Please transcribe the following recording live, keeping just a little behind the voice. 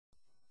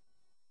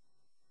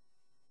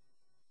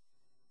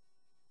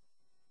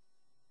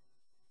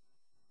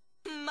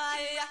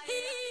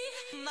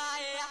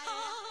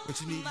What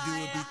you need to do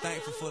is be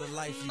thankful for the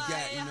life you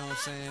got, you know what I'm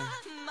saying?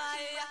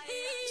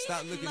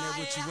 Stop looking at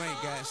what you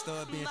ain't got,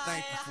 start being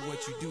thankful for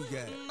what you do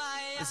got.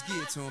 Let's get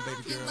it to him,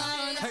 baby girl.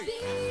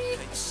 Hey.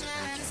 That's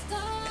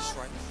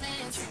right.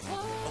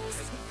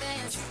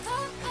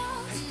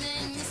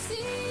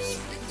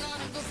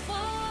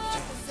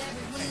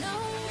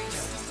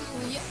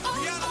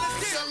 Rhianna, let's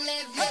get it.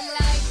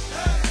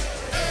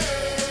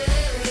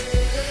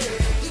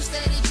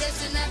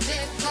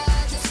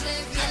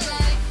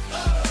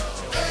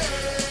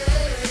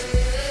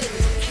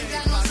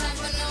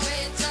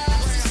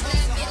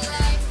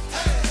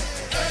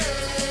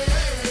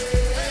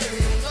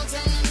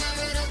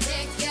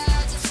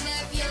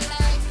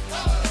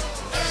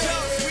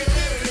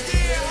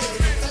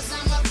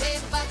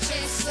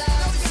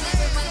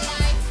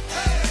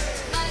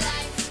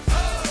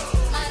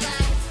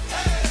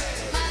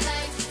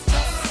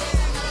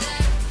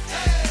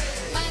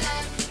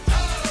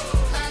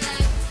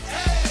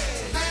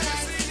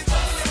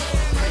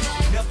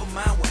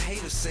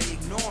 Say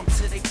ignore them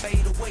till they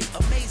fade away.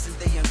 Amazing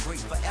they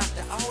ungrateful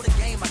after all the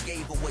game I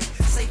gave away.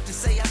 Safe to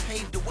say I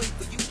paved the way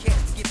for you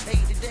cats to get paid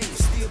today.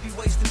 Still be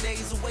wasting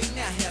days away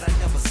now had I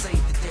never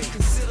saved the day.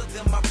 Consider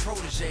them my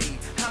protege.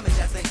 How much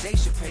I think they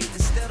should pay?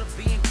 Instead of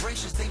being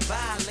gracious, they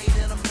violate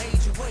in a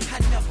major way.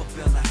 I never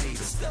been a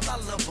hater, still I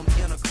love them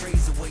in a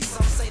crazy way.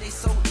 Some say they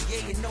sold the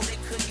yeah, you know they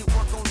couldn't get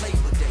work on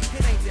Labor Day.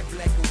 It ain't that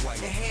black and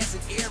white, it has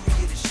an area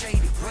that's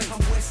shaded gray.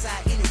 I'm west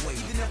side anyway,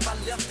 even if I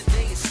left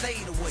today and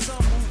stayed away.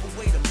 Some move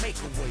away to make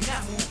a way,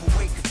 not move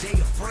away cause they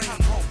afraid. I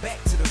brought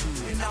back to the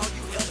hood, and all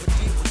you ever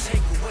did was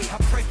take away. I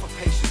pray for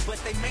patience, but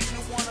they make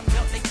me wanna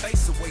melt they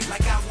face away.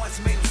 Like I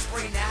once made them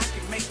spray, now I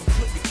can make them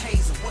put the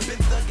K's away. Been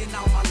thugging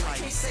all my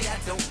life, can't say I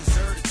don't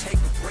deserve to take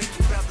a break.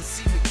 You'd rather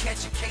see me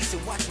catch a case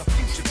and watch my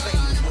future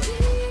fade away.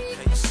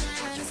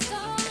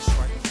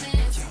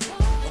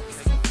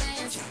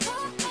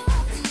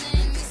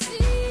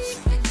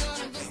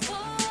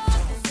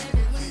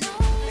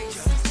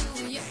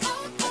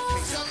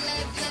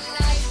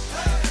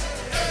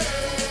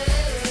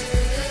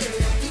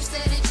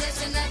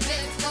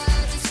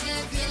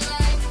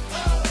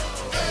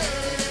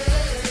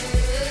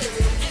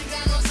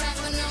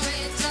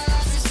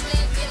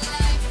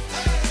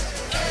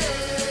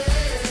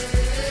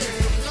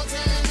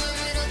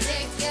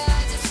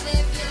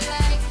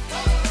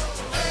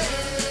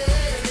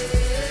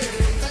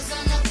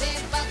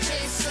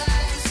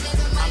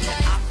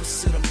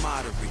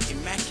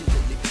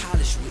 Immaculately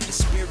polished with the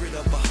spirit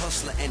of a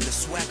hustler and the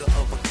swagger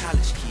of a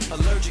college kid.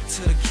 Allergic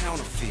to the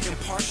counterfeit,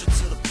 impartial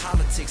to the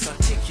politics,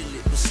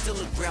 articulate, but still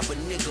a grab a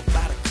nigga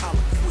by the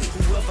collar quick.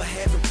 Whoever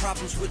having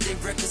problems with their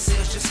record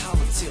sales, just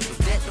holler tip. If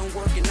that don't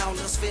work and all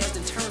else fails,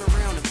 then turn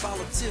around and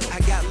follow tip. I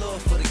got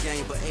love for the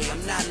game, but hey,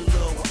 I'm not in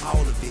love with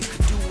all of it.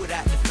 Could do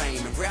without the fame,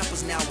 and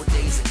rappers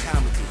nowadays are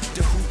comedy.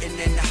 The hooting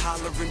and the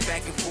hollering,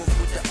 back and forth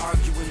with the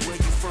arguing. Where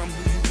you from,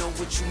 who you know,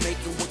 what you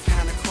making, what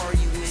kind of car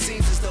you in.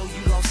 Seems as though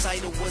you lost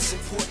sight of what's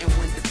important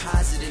when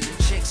depositing the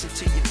checks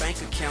into your bank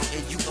account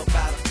and you up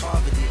out of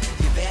poverty.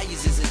 Your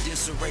values is in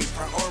disarray,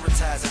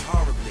 prioritizing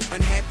horribly.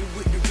 Unhappy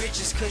with the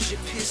riches cause you're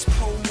piss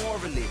poor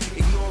morally.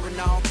 Ignoring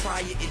all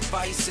prior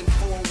advice and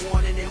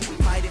forewarning, and we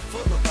mighty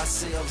full of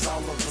ourselves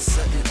all of a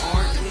sudden,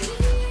 aren't we?